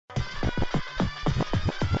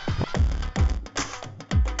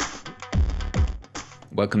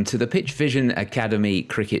Welcome to the Pitch Vision Academy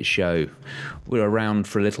Cricket Show. We're around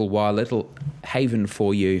for a little while, little haven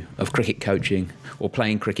for you of cricket coaching or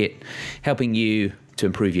playing cricket, helping you to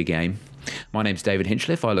improve your game. My name's David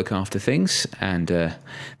Hinchliffe. I look after things, and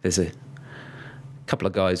there's a couple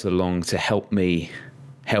of guys along to help me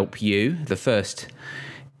help you. The first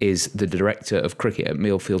is the Director of Cricket at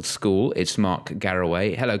Millfield School. It's Mark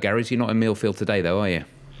Garraway. Hello, Gary. You're not in Millfield today, though, are you?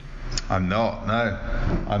 I'm not, no.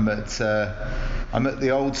 I'm at the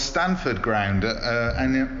old Stanford ground at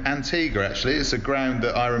Antigua, actually. It's a ground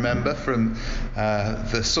that I remember from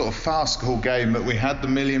the sort of farcical game that we had, the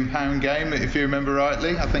 £1 million game, if you remember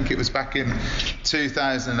rightly. I think it was back in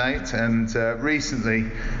 2008, and recently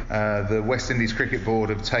the West Indies Cricket Board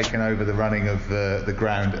have taken over the running of the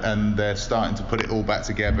ground, and they're starting to put it all back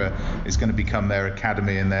together. It's going to become their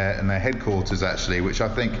academy and their headquarters, actually, which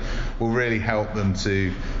I think will really help them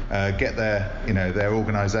to get their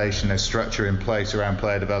organisation, their structure in place around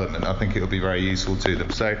player development. I think it will be very useful to them.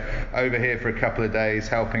 So over here for a couple of days,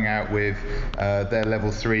 helping out with their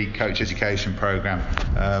level 3 coach education programme,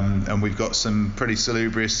 and we've got some pretty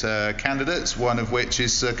salubrious candidates, one of which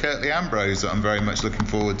is Curtly Ambrose, that I'm very much looking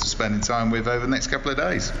forward to spending time with over the next couple of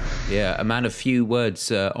days. Yeah, a man of few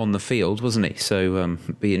words on the field, wasn't he? So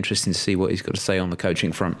be interesting to see what he's got to say on the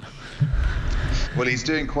coaching front. Well, he's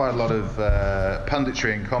doing quite a lot of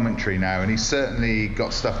punditry and commentary now, and he's certainly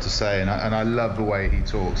got stuff to say, and I love the way he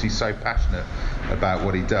talks. He's so passionate about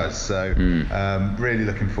what he does, so really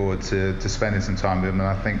looking forward to spending some time with him, and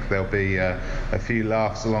I think there'll be a few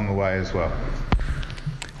laughs along the way as well.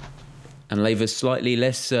 And leave a slightly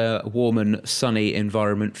less warm and sunny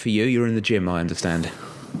environment for you. You're in the gym, I understand.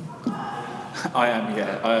 I am,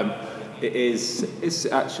 yeah. I am. It's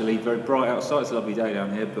actually very bright outside. It's a lovely day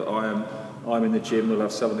down here, but I'm in the gym. We'll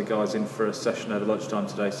have some of the guys in for a session over lunchtime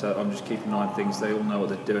today, so I'm just keeping an eye on things. They all know what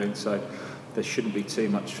they're doing, so there shouldn't be too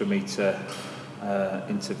much for me to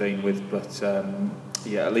intervene with. But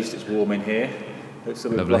yeah, at least it's warm in here. It's a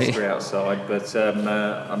bit blustery outside, but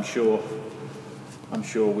I'm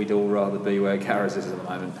sure we'd all rather be where Gareth is at the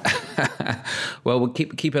moment. Well, we'll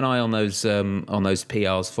keep an eye on those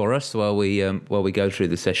PRs for us while we go through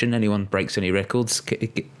the session. Anyone breaks any records,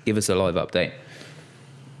 give us a live update.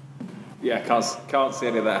 Yeah, can't see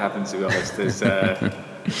any of that happen, to be honest.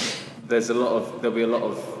 There'll be a lot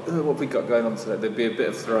of what we got going on today. There'll be a bit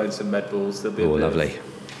of throwing some med balls. There'll be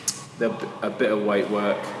there'll be a bit of weight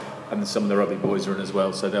work, and some of the rugby boys are in as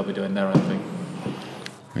well, so they'll be doing their own thing.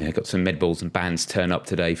 Yeah, got some med balls and bands turn up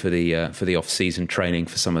today for the off-season training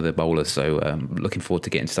for some of the bowlers. So looking forward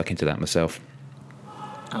to getting stuck into that myself.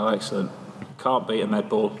 Oh, excellent. Can't beat a med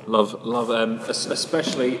ball. Love.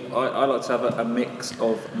 Especially, I like to have a mix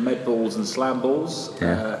of med balls and slam balls.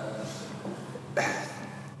 Yeah.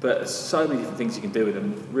 But so many different things you can do with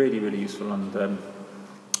them. Really, really useful, and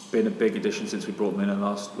been a big addition since we brought them in the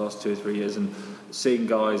last 2 or 3 years. And seeing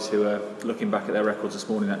guys who are looking back at their records this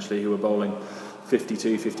morning, actually, who are bowling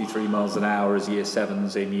 52, 53 miles an hour as year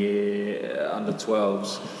 7s in year under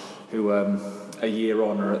 12s, who a year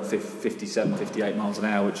on are at 57, 58 miles an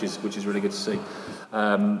hour, which is really good to see.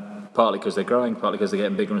 Partly because they're growing, partly because they're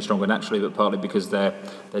getting bigger and stronger naturally, but partly because they're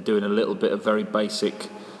doing a little bit of very basic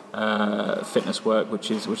fitness work, which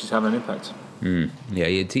is having an impact. Yeah,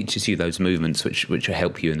 it teaches you those movements which will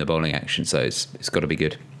help you in the bowling action, so it's got to be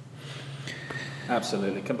good.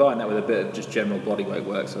 Absolutely. Combine that with a bit of just general body weight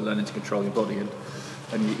work, so learning to control your body,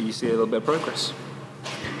 and you see a little bit of progress.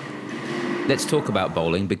 Let's talk about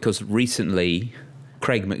bowling, because recently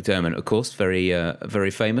Craig McDermott, of course,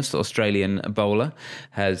 very famous Australian bowler,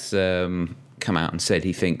 has come out and said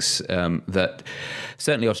he thinks that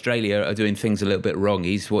certainly Australia are doing things a little bit wrong.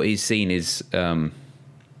 What he's seen is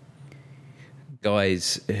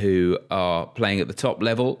guys who are playing at the top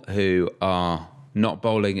level who are not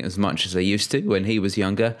bowling as much as they used to when he was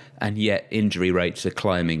younger, and yet injury rates are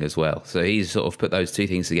climbing as well. So he's sort of put those two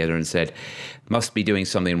things together and said, must be doing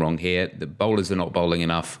something wrong here. The bowlers are not bowling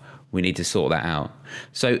enough. We need to sort that out.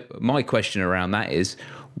 So my question around that is,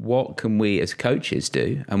 what can we as coaches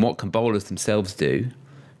do, and what can bowlers themselves do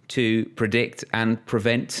to predict and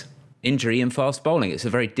prevent injury in fast bowling? It's a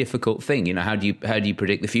very difficult thing. You know, how do you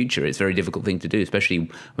predict the future? It's a very difficult thing to do, especially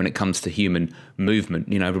when it comes to human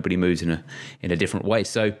movement. You know, everybody moves in a different way.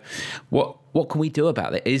 So what can we do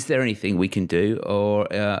about it? Is there anything we can do,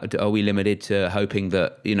 or are we limited to hoping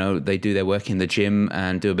that, you know, they do their work in the gym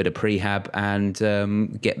and do a bit of prehab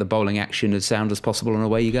and get the bowling action as sound as possible, and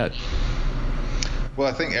away you go? Well,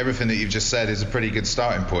 I think everything that you've just said is a pretty good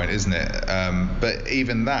starting point, isn't it? But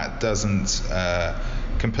even that doesn't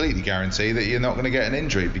completely guarantee that you're not going to get an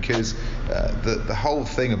injury, because the whole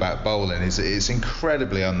thing about bowling is it's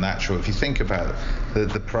incredibly unnatural. If you think about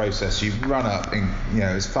the process, you run up in,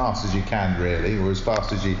 as fast as you can really, or as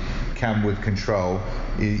fast as you can with control.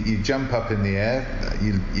 You jump up in the air,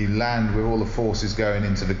 you land with all the forces going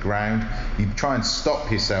into the ground. You try and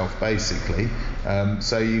stop yourself basically,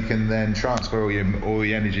 so you can then transfer all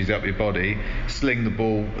your energies up your body, sling the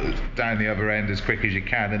ball down the other end as quick as you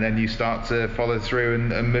can, and then you start to follow through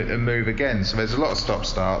and move again. So there's a lot of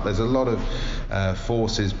stop-start. There's a lot of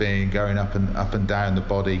forces going up and down the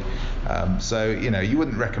body. So you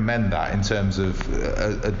wouldn't recommend that in terms of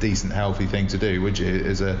a decent, healthy thing to do, would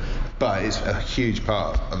you? But it's a huge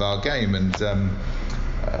part of our game, and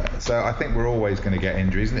so I think we're always going to get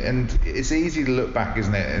injuries, and it's easy to look back,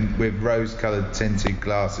 isn't it, and with rose-coloured tinted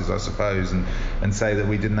glasses, I suppose, and say that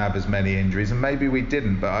we didn't have as many injuries, and maybe we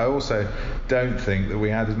didn't, but I also don't think that we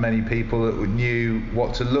had as many people that knew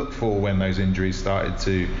what to look for when those injuries started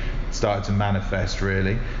to manifest,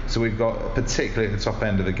 really. So we've got, particularly at the top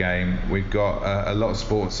end of the game, we've got a lot of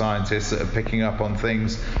sports scientists that are picking up on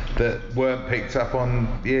things that weren't picked up on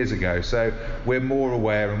years ago. So we're more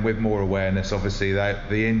aware, and with more awareness, obviously, that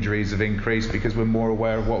the injuries have increased because we're more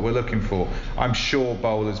aware of what we're looking for. I'm sure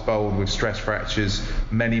bowlers bowled with stress fractures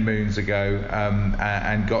many moons ago,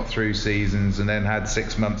 and got through seasons and then had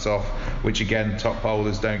 6 months off, which again, top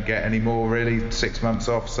bowlers don't get anymore, really, 6 months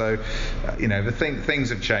off. So, things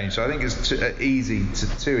have changed. So I think it's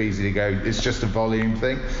too easy to go, it's just a volume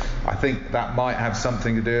thing. I think that might have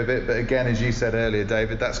something to do with it, but again, as you said earlier,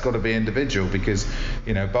 David, that's got to be individual, because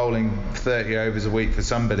bowling 30 overs a week for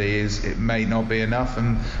somebody it may not be enough,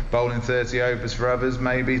 and bowling 30 overs for others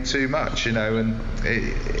may be too much, and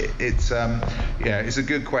it's a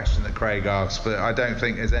good question that Craig asked, but I don't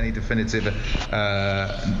think there's any definitive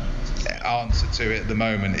answer to it at the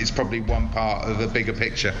moment. It's probably one part of a bigger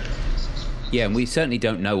picture. Yeah, and we certainly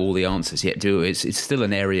don't know all the answers yet, do we? It's still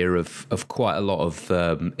an area of quite a lot of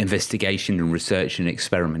investigation and research and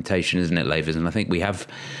experimentation, isn't it, Lavers? And I think we have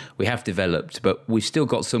developed, but we've still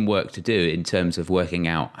got some work to do in terms of working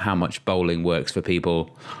out how much bowling works for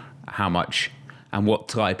people, how much and what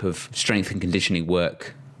type of strength and conditioning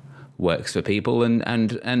works for people,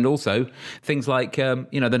 and also things like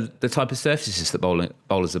the type of surfaces that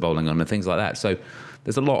bowlers are bowling on and things like that. So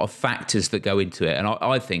there's a lot of factors that go into it, and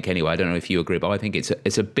I think, anyway, I don't know if you agree, but I think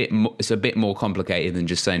it's a bit more complicated than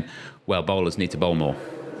just saying, well, bowlers need to bowl more.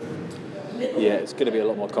 Yeah, it's going to be a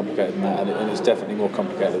lot more complicated than that, and it's definitely more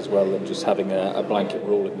complicated as well than just having a blanket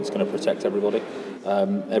ruling that's going to protect everybody.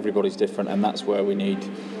 Everybody's different, and that's where we need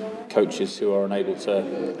coaches who are able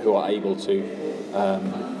to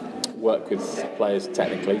work with players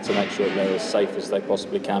technically to make sure that they're as safe as they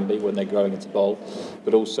possibly can be when they're going into bowl,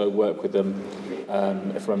 but also work with them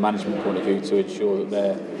from a management point of view to ensure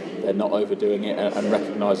that they're not overdoing it, and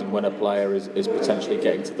recognising when a player is potentially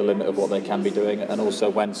getting to the limit of what they can be doing, and also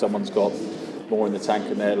when someone's got more in the tank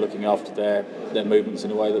and they're looking after their movements in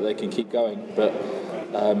a way that they can keep going. But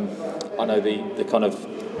I know the kind of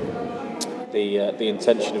the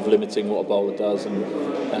intention of limiting what a bowler does and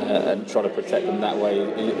trying to protect them that way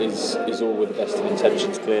is all with the best of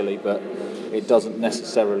intentions, clearly, but it doesn't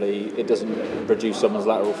reduce someone's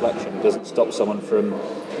lateral flexion. It doesn't stop someone from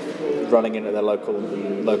running into their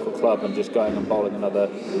local club and just going and bowling another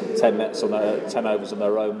 10 overs on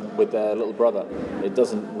their own with their little brother. It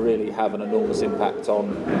doesn't really have an enormous impact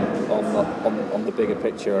on the bigger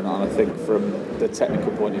picture, and I think from the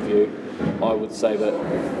technical point of view, I would say that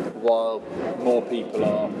while more people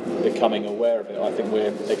are becoming aware of it, I think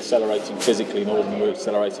we're accelerating physically more than we're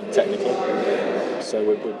accelerating technically. So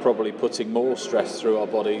we're probably putting more stress through our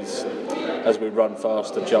bodies as we run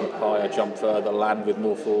faster, jump higher, jump further, land with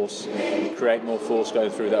more force, create more force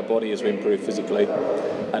going through that body as we improve physically.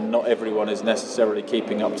 And not everyone is necessarily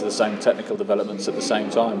keeping up to the same technical developments at the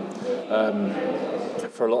same time.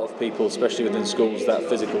 For a lot of people, especially within schools, that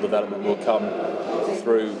physical development will come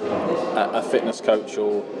through a fitness coach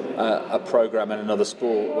or a program in another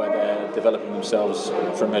sport where they're developing themselves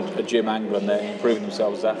from a gym angle and they're improving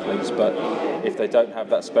themselves as athletes. But if they don't have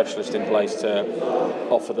that specialist in place to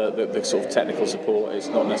offer the sort of technical support, it's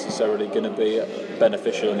not necessarily going to be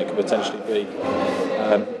beneficial, and it could potentially be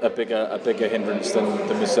a bigger hindrance than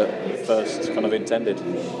was at first kind of intended.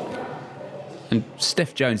 And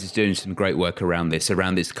Steph Jones is doing some great work around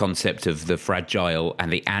this concept of the fragile and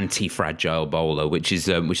the anti-fragile bowler, which is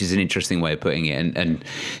an interesting way of putting it. And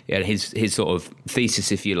his sort of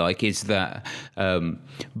thesis, if you like, is that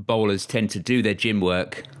bowlers tend to do their gym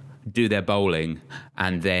work, do their bowling,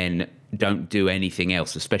 and then don't do anything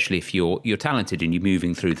else, especially if you're talented and you're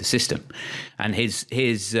moving through the system. And his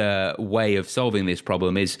way of solving this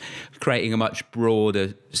problem is creating a much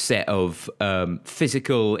broader set of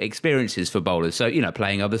physical experiences for bowlers. So,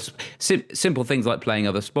 playing other simple things like playing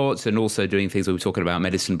other sports, and also doing things we were talking about,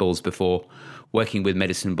 medicine balls before, working with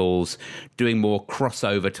medicine balls, doing more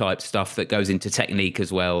crossover type stuff that goes into technique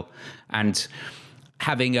as well, and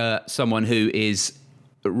having someone who is,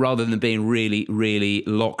 rather than being really, really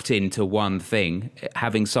locked into one thing,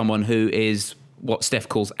 having someone who is what Steph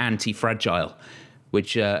calls anti-fragile,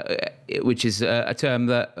 which is a term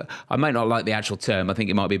that I might not like the actual term. I think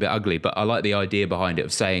it might be a bit ugly, but I like the idea behind it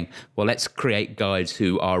of saying, well, let's create guides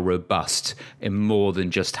who are robust in more than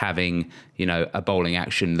just having, a bowling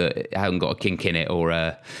action that hasn't got a kink in it, or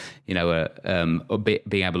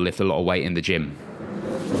being able to lift a lot of weight in the gym.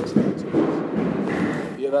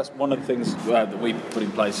 That's one of the things that we put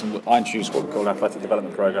in place, and I introduced what we call an athletic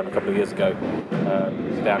development program a couple of years ago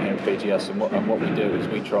down here at PGS, and what we do is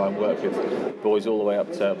we try and work with boys all the way up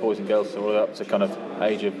to, boys and girls all the way up to kind of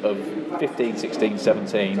age of 15, 16,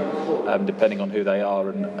 17, depending on who they are,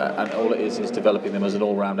 and all it is developing them as an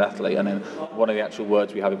all-round athlete. And then one of the actual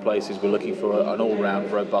words we have in place is we're looking for an all-round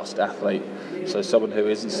robust athlete, so someone who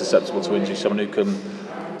isn't susceptible to injury, someone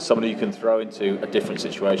who you can throw into a different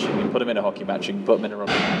situation. You can put them in a hockey match, you can put them in a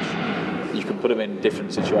rugby match, you can put them in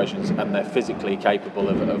different situations, and they're physically capable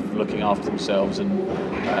of looking after themselves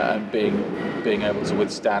and being able to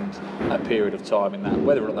withstand a period of time in that.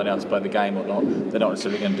 Whether or not they know how to play the game or not, they're not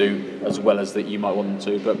necessarily going to do as well as that you might want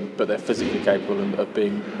them to, but they're physically capable of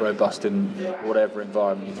being robust in whatever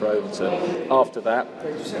environment you throw over to. After that,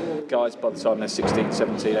 guys, by the time they're 16,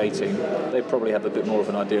 17, 18, they probably have a bit more of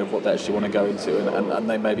an idea of what they actually want to go into, and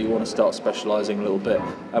they maybe want to start specialising a little bit.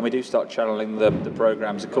 And we do start channeling the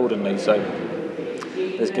programmes accordingly. So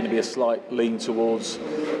there's going to be a slight lean towards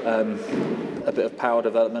a bit of power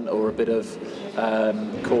development, or a bit of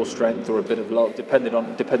core strength, or a bit of low, depending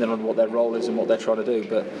on what their role is and what they're trying to do.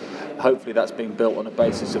 But hopefully that's being built on a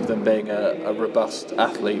basis of them being a robust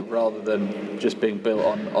athlete, rather than just being built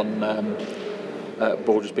on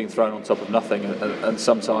ball just being thrown on top of nothing. And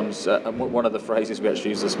sometimes, one of the phrases we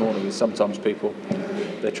actually used this morning is, sometimes people,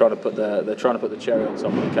 they're trying to put the cherry on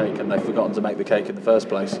top of the cake, and they've forgotten to make the cake in the first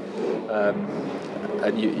place.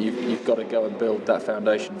 And you've got to go and build that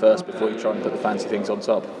foundation first before you try and put the fancy things on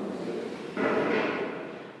top.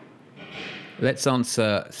 Let's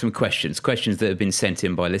answer some questions that have been sent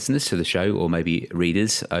in by listeners to the show, or maybe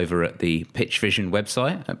readers, over at the Pitch Vision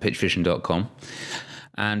website at pitchvision.com.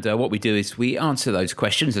 And what we do is we answer those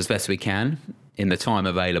questions as best we can in the time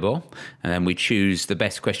available, and then we choose the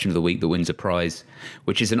best question of the week that wins a prize,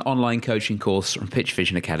 which is an online coaching course from Pitch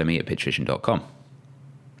Vision Academy at pitchvision.com.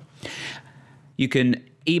 You can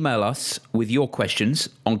email us with your questions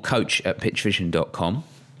on coach@pitchvision.com.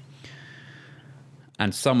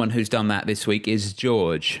 And someone who's done that this week is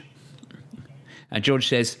George. And George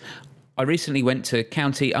says, I recently went to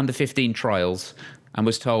county under 15 trials and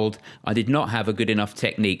was told I did not have a good enough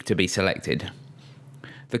technique to be selected.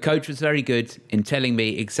 The coach was very good in telling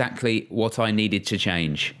me exactly what I needed to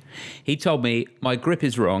change. He told me my grip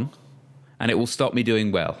is wrong and it will stop me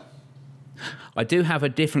doing well. I do have a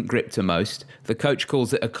different grip to most. The coach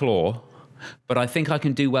calls it a claw, but I think I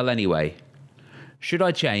can do well anyway. Should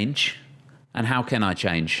I change? And how can I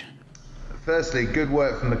change? Firstly, good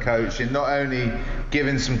work from the coach in not only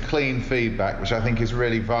giving some clean feedback, which I think is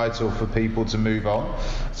really vital for people to move on.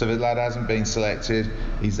 So if the lad hasn't been selected,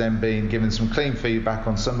 he's then been given some clean feedback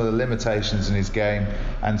on some of the limitations in his game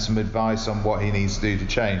and some advice on what he needs to do to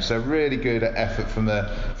change. So really good effort from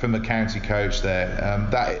the county coach there.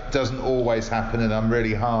 That doesn't always happen, and I'm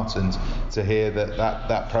really heartened to hear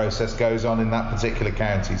that process goes on in that particular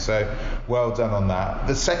county. So well done on that.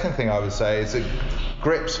 The second thing I would say is that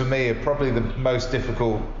grips for me are probably the most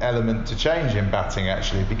difficult element to change in batting,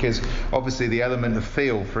 actually, because obviously the element of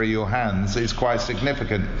feel through your hands is quite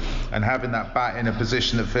significant, and having that bat in a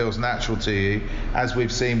position that feels natural to you, as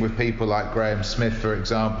we've seen with people like Graham Smith, for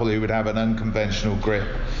example, who would have an unconventional grip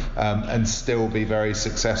and still be very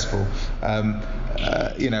successful.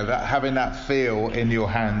 Having that feel in your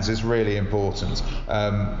hands is really important.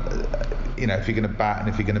 If you're going to bat and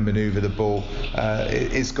if you're going to manoeuvre the ball,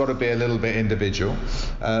 it's got to be a little bit individual.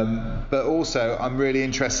 But also, I'm really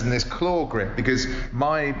interested in this claw grip, because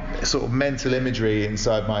my sort of mental imagery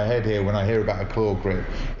inside my head here when I hear about a claw grip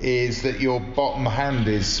is that your bottom hand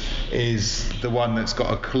is the one that's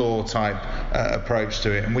got a claw type approach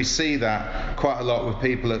to it, and we see that quite a lot with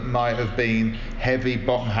people at that might have been heavy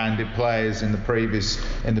bottom-handed players in the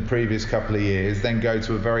previous couple of years then go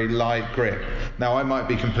to a very light grip. Now, I might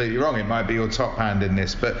be completely wrong. It might be your top hand in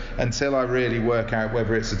this, but until I really work out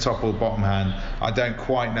whether it's a top or bottom hand, I don't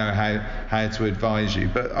quite know how to advise you.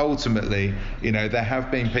 But ultimately, there have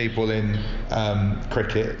been people in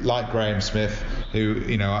cricket like Graham Smith, who,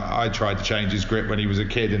 I tried to change his grip when he was a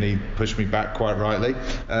kid and he pushed me back quite rightly,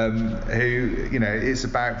 it's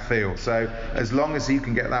about feel. So as long as you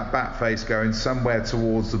can get that bat face going somewhere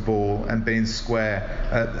towards the ball and being square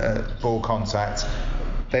at ball contact,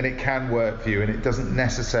 then it can work for you, and it doesn't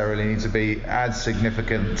necessarily need to be as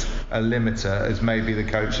significant a limiter as maybe the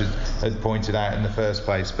coach had pointed out in the first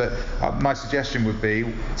place. But my suggestion would be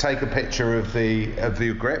take a picture of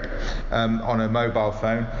the grip on a mobile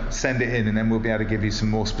phone, send it in, and then we'll be able to give you some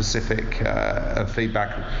more specific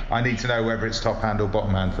feedback. I need to know whether it's top hand or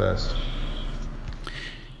bottom hand first.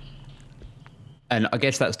 And I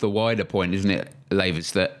guess that's the wider point, isn't it,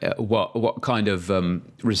 Lavers, that what kind of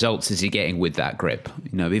results is he getting with that grip?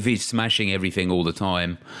 If he's smashing everything all the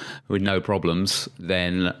time with no problems,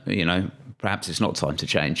 then, perhaps it's not time to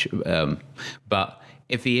change. But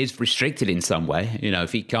if he is restricted in some way,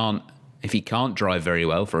 if he can't drive very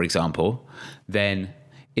well, for example, then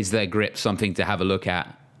is their grip something to have a look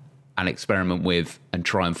at and experiment with and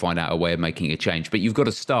try and find out a way of making a change? But you've got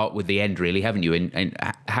to start with the end, really, haven't you? And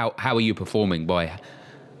how are you performing by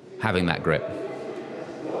having that grip?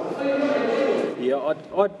 Yeah,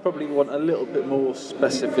 I'd probably want a little bit more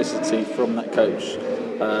specificity from that coach,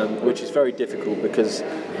 which is very difficult because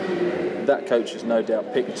that coach has no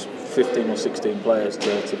doubt picked 15 or 16 players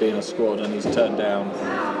to be in a squad, and he's turned down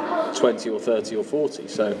 20 or 30 or 40.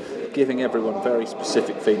 So giving everyone very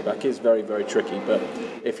specific feedback is very, very tricky. But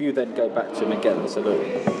if you then go back to him again and say, look,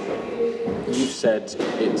 you've said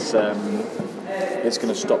it's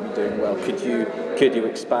going to stop me doing well. Could you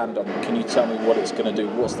expand on it? Can you tell me what it's going to do?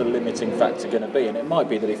 What's the limiting factor going to be? And it might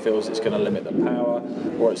be that he feels it's going to limit the power,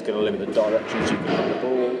 or it's going to limit the directions you can hit the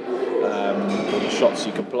ball, or the shots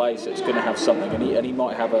you can play. So it's going to have something, and he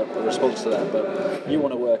might have a response to that. But you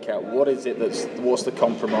want to work out what's the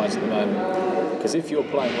compromise at the moment. Because if you're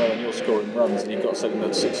playing well and you're scoring runs and you've got something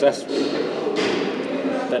that's successful,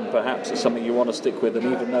 then perhaps it's something you want to stick with. And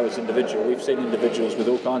even though it's individual, we've seen individuals with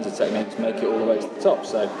all kinds of techniques make it all the way to the top.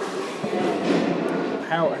 So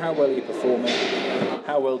how well are you performing?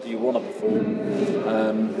 How well do you want to perform?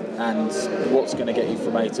 And what's going to get you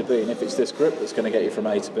from A to B? And if it's this grip that's going to get you from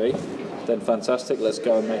A to B, then fantastic. Let's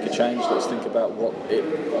go and make a change. Let's think about what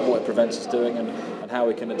it prevents us doing and how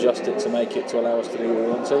we can adjust it to allow us to do what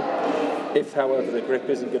we want to. If, however, the grip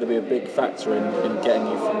isn't going to be a big factor in getting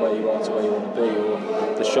you from where you are to where you want to be, or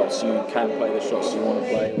the shots you can play, the shots you want to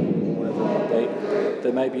play, or whatever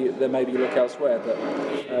it might be, then maybe you look elsewhere. But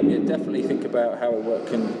definitely think about how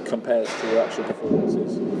it compares to your actual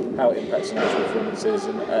performances, how it impacts on actual performances,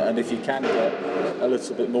 and if you can get a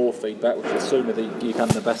little bit more feedback, which the sooner that you can,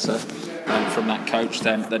 the better, from that coach,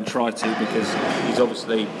 then try to, because he's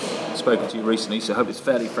obviously spoken to you recently, so I hope it's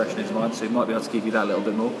fairly fresh in his mind, so he might be able to give you that little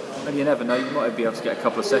bit more. And you never know, you might be able to get a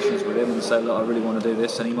couple of sessions with him and say, look, I really want to do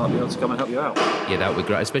this, and he might be able to come and help you out. Yeah, that would be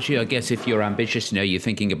great, especially, I guess, if you're ambitious, you're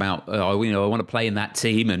thinking about, I want to play in that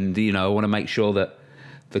team, and, I want to make sure that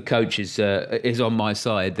the coach is on my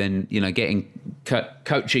side, then, getting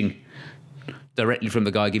coaching directly from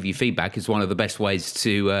the guy give you feedback is one of the best ways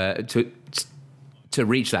to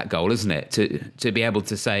reach that goal, isn't it? To be able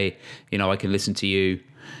to say, I can listen to you,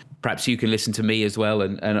 perhaps you can listen to me as well,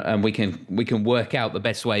 and we can work out the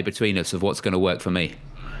best way between us of what's going to work for me.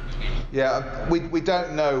 Yeah, we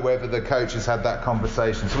don't know whether the coach has had that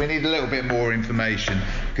conversation, so we need a little bit more information,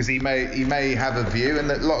 because he may have a view,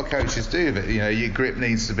 and a lot of coaches do. But your grip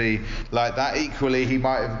needs to be like that. Equally, he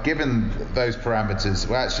might have given those parameters.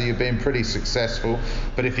 Well, actually, you've been pretty successful,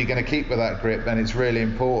 but if you're going to keep with that grip, then it's really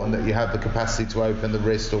important that you have the capacity to open the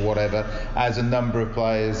wrist or whatever, as a number of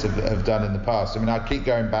players have done in the past. I mean, I keep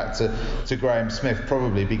going back to Graham Smith,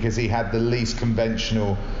 probably because he had the least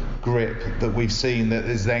conventional grip that we've seen, that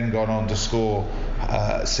has then gone on to score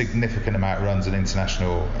a significant amount of runs in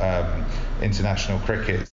international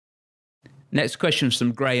cricket. Next question is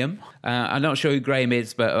from Graham. I'm not sure who Graham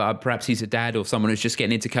is, but perhaps he's a dad or someone who's just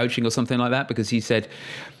getting into coaching or something like that, because he said,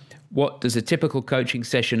 what does a typical coaching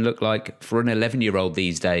session look like for an 11-year-old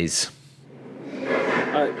these days?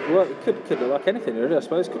 Well, it could look like anything, really, I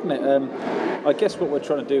suppose, couldn't it? I guess what we're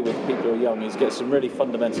trying to do with people who are young is get some really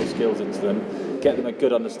fundamental skills into them, get them a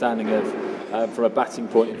good understanding of, from a batting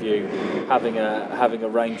point of view, having a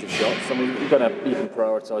range of shots. I mean, you can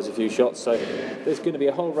prioritise a few shots, so there's going to be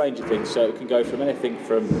a whole range of things. So it can go from anything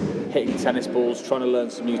from hitting tennis balls, trying to learn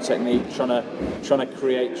some new technique, trying to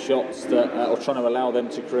create shots that, or trying to allow them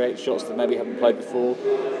to create shots that maybe haven't played before,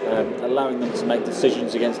 allowing them to make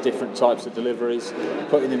decisions against different types of deliveries,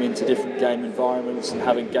 putting them into different game environments, and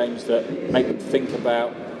having games that make them think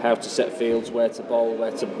about how to set fields, where to bowl,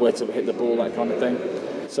 where to hit the ball, that kind of thing.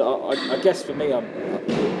 So I guess for me, I'm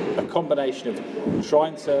a combination of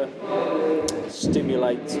trying to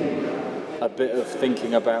stimulate a bit of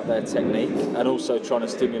thinking about their technique, and also trying to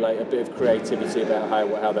stimulate a bit of creativity about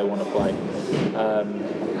how they want to play.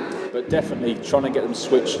 But definitely trying to get them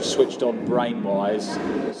switched on brain-wise,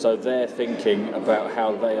 so they're thinking about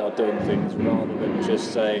how they are doing things, rather than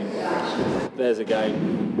just saying, there's a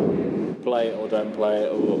game, play it or don't play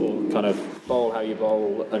it, or kind of bowl how you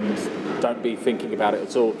bowl, and don't be thinking about it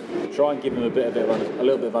at all. Try and give them a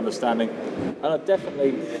little bit of understanding, and I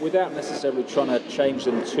definitely, without necessarily trying to change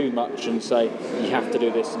them too much and say you have to do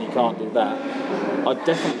this and you can't do that, I'd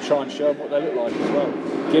definitely try and show them what they look like as well.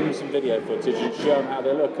 Give them some video footage and show them how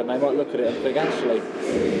they look, and they might look at it and think, actually,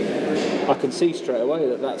 I can see straight away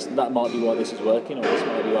that might be why this is working, or this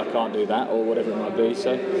might be why I can't do that, or whatever it might be.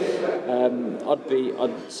 So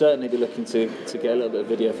I'd certainly be looking to get a little bit of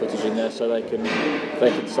video footage in there, so they can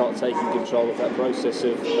start taking control of that process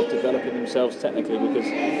of developing themselves technically, because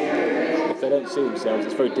if they don't see themselves,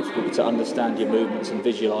 it's very difficult to understand your movements and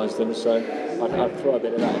visualise them. So I'd throw a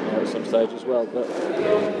bit of that in there at some stage as well. But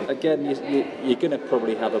again, you're going to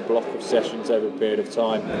probably have a block of sessions over a period of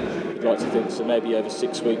time. You'd like to think, so maybe over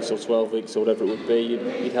 6 weeks or 12 weeks or whatever it would be,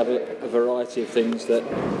 you'd have a variety of things that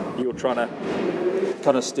you're trying to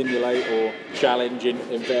kind of stimulate or challenge in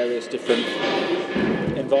various different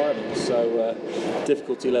environments. So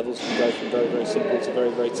difficulty levels can go from very, very simple to very,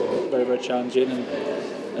 very, very, very challenging,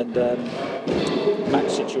 and match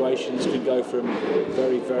situations can go from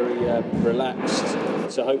very, very relaxed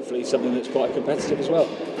to hopefully something that's quite competitive as well.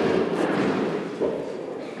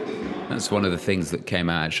 That's one of the things that came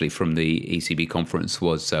out actually from the ECB conference,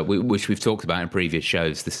 was which we've talked about in previous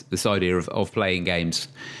shows, this idea of playing games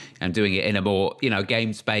and doing it in a more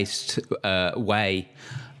games-based way,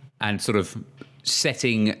 and sort of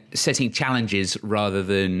setting challenges rather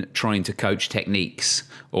than trying to coach techniques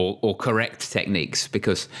or correct techniques,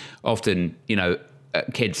 because often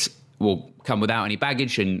kids will come without any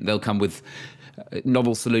baggage, and they'll come with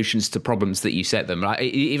novel solutions to problems that you set them. Like,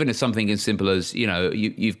 even as something as simple as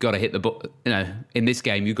you've got to hit the ball. In this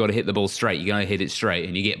game, you've got to hit the ball straight. You're going to hit it straight,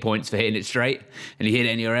 and you get points for hitting it straight. And you hit it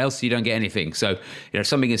anywhere else, you don't get anything. So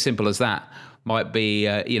something as simple as that might be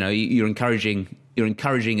you're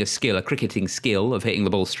encouraging a skill, a cricketing skill of hitting the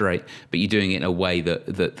ball straight, but you're doing it in a way that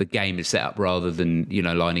the game is set up, rather than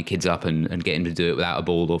lining kids up and getting to do it without a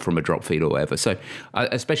ball or from a drop feed or whatever. So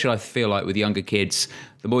especially I feel like with younger kids,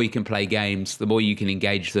 the more you can play games, the more you can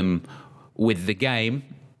engage them with the game,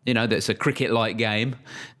 that's a cricket-like game,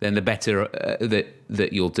 then the better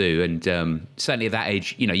that you'll do. And certainly at that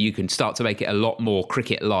age, you can start to make it a lot more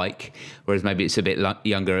cricket-like, whereas maybe it's a bit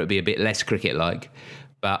younger, it'll be a bit less cricket-like.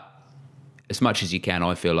 But as much as you can,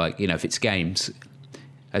 I feel like, if it's games,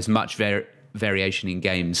 as much variation in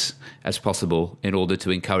games as possible, in order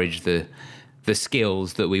to encourage the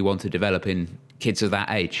skills that we want to develop in kids of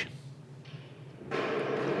that age.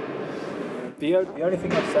 The only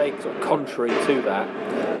thing I'd say sort of contrary to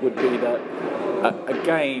that would be that a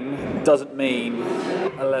game doesn't mean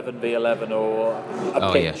 11v11 or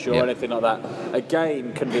a pitch or anything like that. A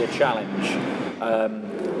game can be a challenge.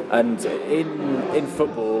 And in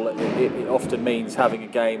football, it often means having a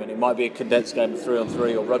game, and it might be a condensed game of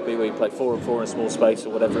 3-on-3, or rugby where you play 4-on-4 in a small space,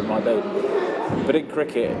 or whatever it might be. But in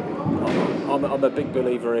cricket, I'm a big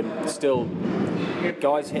believer in still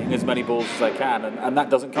guys hitting as many balls as they can, and that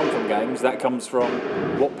doesn't come from games. That comes from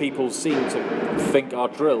what people seem to think are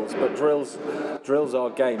drills. But drills are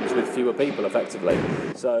games with fewer people, effectively.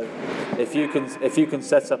 So if you can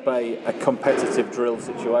set up a competitive drill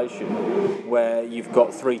situation where you've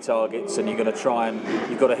got 3 targets and you've got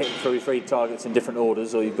to hit through 3 targets in different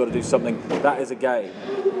orders, or you've got to do something, that is a game.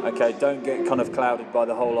 Okay, don't get kind of clouded by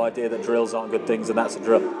the whole idea that drills aren't good things and that's a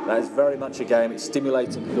drill. That is very much a game. It's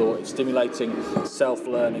stimulating thought, it's stimulating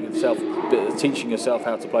self-learning and teaching yourself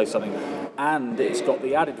how to play something. And it's got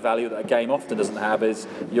the added value that a game often doesn't have, is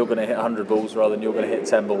you're going to hit 100 balls rather than you're going to hit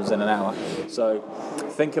 10 balls in an hour. So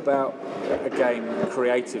think about a game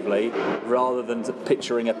creatively rather than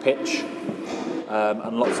picturing a pitch.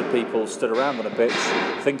 and lots of people stood around on a pitch,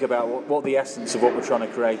 think about what the essence of what we're trying to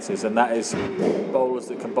create is, and that is bowlers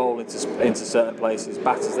that can bowl into certain places,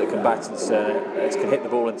 batters that can bat can hit the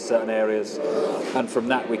ball into certain areas, and from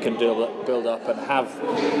that we can build up and have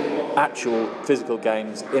actual physical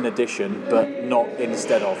games in addition, but not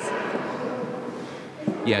instead of.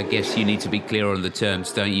 Yeah, I guess you need to be clear on the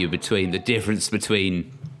terms, don't you, between the difference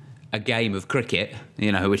between a game of cricket,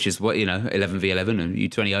 which is 11 v 11 and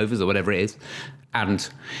U20 overs or whatever it is, and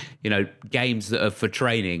games that are for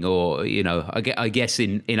training, or I guess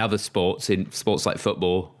in other sports, in sports like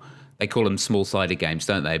football, they call them small-sided games,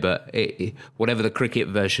 don't they? But whatever the cricket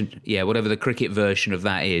version of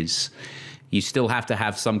that is, you still have to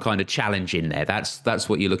have some kind of challenge in there. That's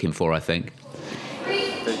what you're looking for, I think.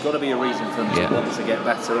 There's got to be a reason for them to want to get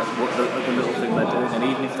better at the little thing they're doing, and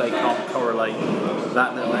even if they can't correlate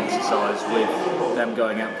that little exercise with them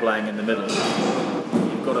going out playing in the middle,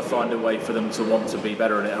 you've got to find a way for them to want to be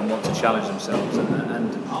better at it and want to challenge themselves, and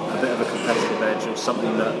a bit of a competitive edge, or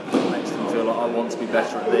something that makes them feel like, I want to be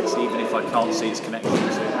better at this, even if I can't see its connection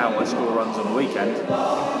to how I score runs on the weekend,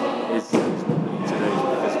 is what we need to do,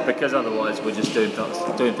 because otherwise we're just doing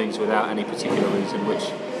things without any particular reason,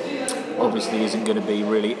 which obviously isn't going to be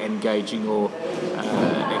really engaging or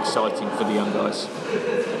exciting for the young guys.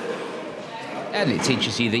 And it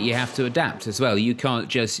teaches you that you have to adapt as well. You can't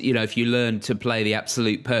just, if you learn to play the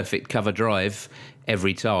absolute perfect cover drive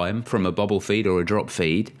every time from a bobble feed or a drop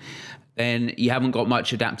feed, then you haven't got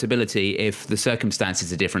much adaptability if the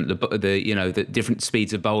circumstances are different. The different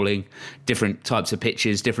speeds of bowling, different types of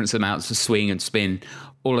pitches, different amounts of swing and spin.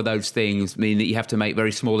 All of those things mean that you have to make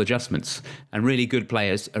very small adjustments. And really good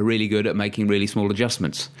players are really good at making really small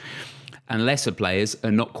adjustments. And lesser players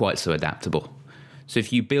are not quite so adaptable. So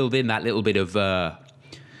if you build in that little bit of,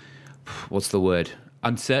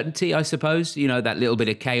 uncertainty, I suppose, that little bit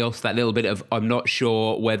of chaos, that little bit of, I'm not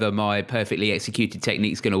sure whether my perfectly executed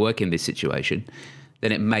technique is going to work in this situation,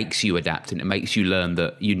 then it makes you adapt, and it makes you learn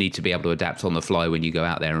that you need to be able to adapt on the fly when you go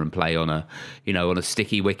out there and play on a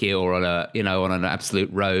sticky wicket, or on on an absolute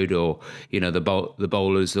road, or the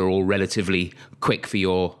bowlers are all relatively quick for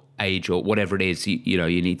your age, or whatever it is.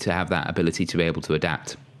 You need to have that ability to be able to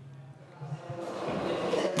adapt.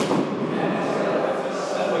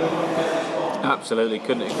 Absolutely,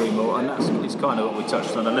 couldn't agree more, and it's kind of what we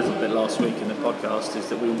touched on a little bit last week in the podcast, is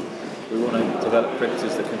that we want to develop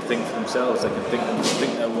cricketers that can think for themselves, they can think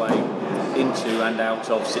their way into and out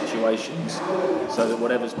of situations, so that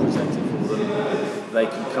whatever's presented for them, they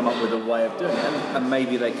can come up with a way of doing it, and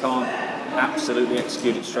maybe they can't absolutely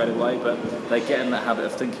execute it straight away, but they get in that habit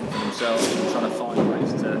of thinking for themselves and trying to find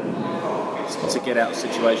ways to get out of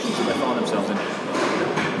situations that they find themselves in.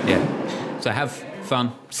 Yeah, so have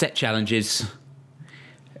fun, set challenges,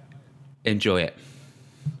 enjoy it.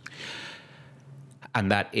 And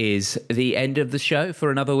that is the end of the show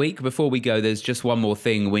for another week. Before we go, there's just one more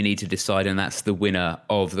thing we need to decide, and that's the winner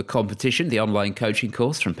of the competition. The online coaching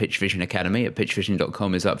course from Pitch Vision Academy at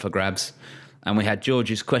pitchvision.com is up for grabs. And we had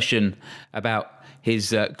George's question about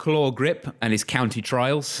his claw grip and his county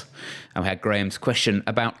trials. And we had Graham's question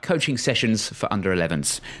about coaching sessions for under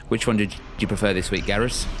 11s. Which one did you prefer this week,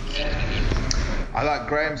 Gareth? I like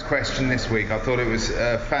Graham's question this week. I thought it was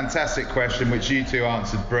a fantastic question, which you two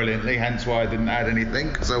answered brilliantly, hence why I didn't add anything,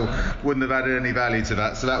 because I wouldn't have added any value to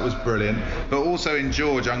that. So that was brilliant. But also in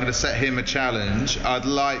George, I'm going to set him a challenge. I'd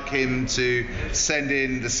like him to send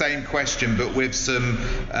in the same question, but with some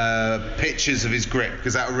pictures of his grip,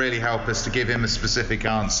 because that will really help us to give him a specific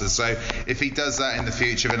answer. So if he does that in the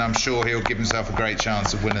future, then I'm sure he'll give himself a great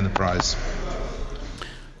chance of winning the prize.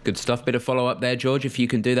 Good stuff. Bit of follow-up there, George, if you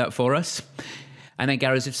can do that for us. And then,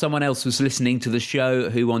 Gareth, if someone else was listening to the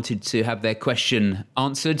show who wanted to have their question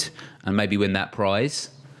answered and maybe win that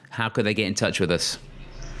prize, how could they get in touch with us?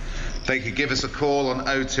 They could give us a call on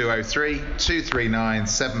 0203 239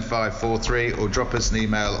 7543 or drop us an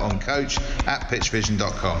email on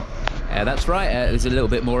coach@pitchvision.com. That's right. There's a little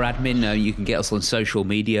bit more admin. You can get us on social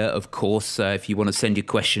media, of course. If you want to send your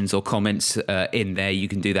questions or comments in there, you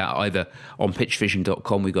can do that either on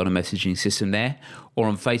pitchvision.com. We've got a messaging system there, or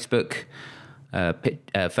on Facebook.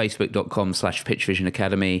 Facebook.com/Pitchvision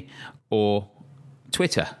Academy, or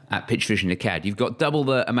Twitter @Pitchvision Acad. You've got double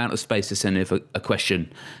the amount of space to send in a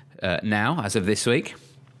question now, as of this week.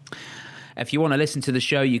 If you want to listen to the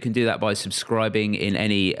show, you can do that by subscribing in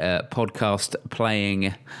any podcast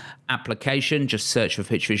playing application. Just search for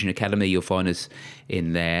Pitch Vision Academy. You'll find us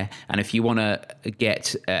in there. And if you want to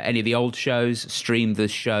get any of the old shows, stream the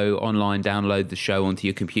show online, download the show onto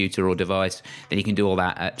your computer or device, then you can do all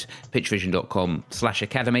that at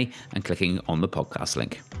pitchvision.com/academy and clicking on the podcast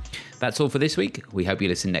link. That's all for this week. We hope you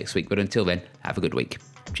listen next week, but until then, have a good week.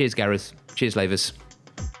 Cheers, Gareth. Cheers, Lavers.